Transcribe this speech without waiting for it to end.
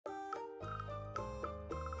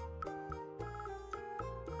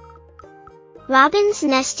Robin's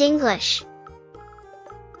Nest English.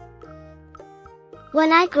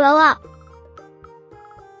 When I grow up.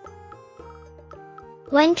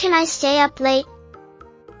 When can I stay up late?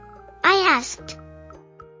 I asked.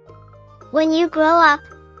 When you grow up,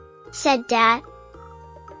 said Dad.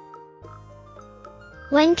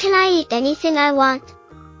 When can I eat anything I want?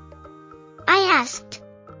 I asked.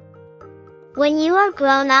 When you are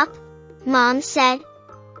grown up, Mom said.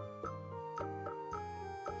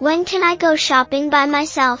 When can I go shopping by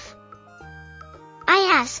myself? I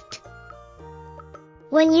asked.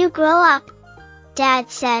 When you grow up, Dad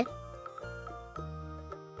said.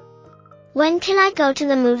 When can I go to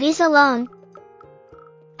the movies alone?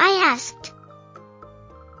 I asked.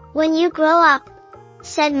 When you grow up,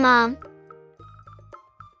 said Mom.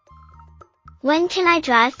 When can I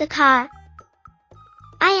drive the car?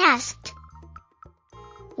 I asked.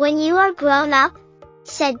 When you are grown up,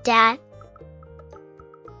 said Dad.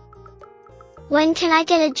 When can I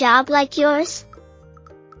get a job like yours?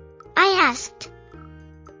 I asked.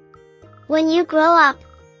 When you grow up,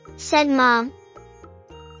 said Mom.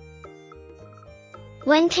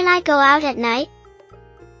 When can I go out at night?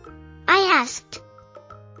 I asked.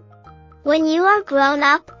 When you are grown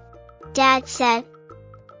up, Dad said.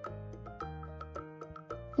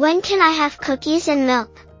 When can I have cookies and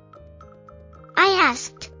milk? I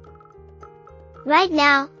asked. Right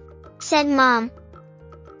now, said Mom.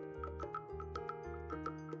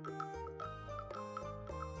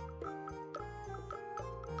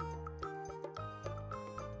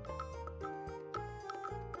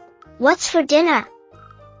 What's for dinner?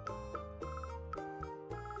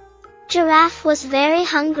 Giraffe was very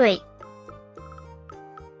hungry.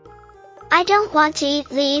 I don't want to eat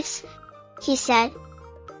leaves, he said.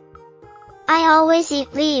 I always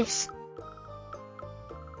eat leaves.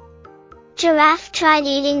 Giraffe tried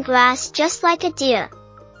eating grass just like a deer.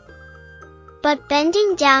 But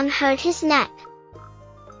bending down hurt his neck.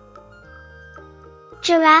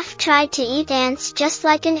 Giraffe tried to eat ants just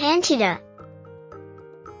like an anteater.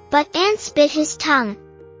 But ants bit his tongue.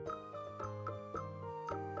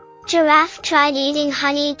 Giraffe tried eating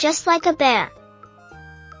honey just like a bear.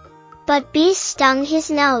 But bees stung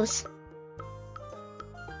his nose.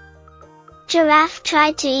 Giraffe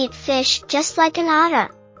tried to eat fish just like an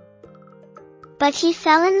otter. But he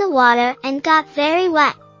fell in the water and got very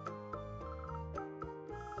wet.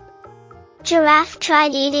 Giraffe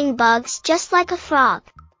tried eating bugs just like a frog.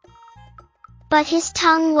 But his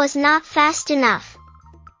tongue was not fast enough.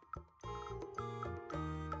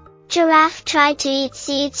 Giraffe tried to eat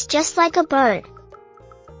seeds just like a bird.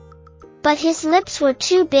 But his lips were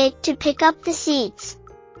too big to pick up the seeds.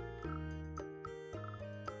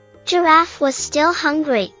 Giraffe was still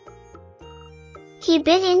hungry. He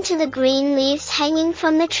bit into the green leaves hanging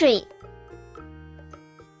from the tree.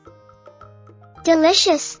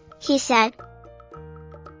 Delicious, he said.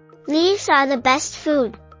 Leaves are the best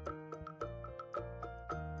food.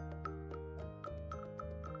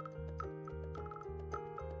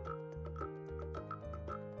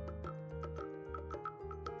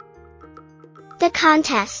 The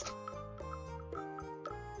contest.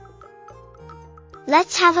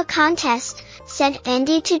 Let's have a contest, said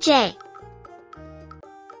Andy to Jay.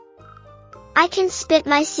 I can spit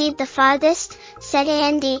my seed the farthest, said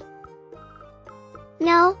Andy.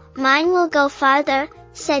 No, mine will go farther,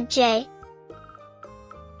 said Jay.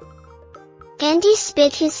 Andy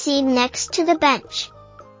spit his seed next to the bench.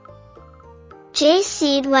 Jay's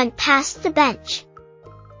seed went past the bench.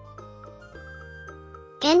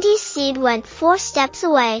 Andy's seed went 4 steps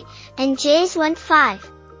away, and Jay's went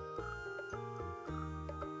 5.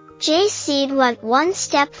 Jay's seed went 1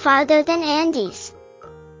 step farther than Andy's.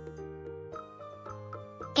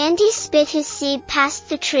 Andy spit his seed past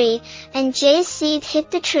the tree, and Jay's seed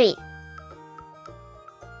hit the tree.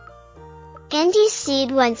 Andy's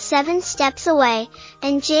seed went 7 steps away,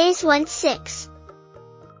 and Jay's went 6.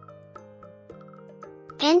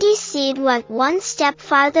 Andy's seed went 1 step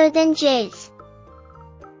farther than Jay's.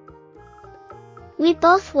 We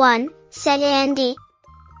both won, said Andy.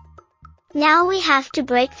 Now we have to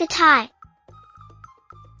break the tie.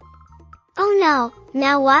 Oh no,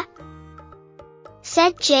 now what?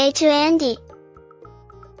 Said Jay to Andy.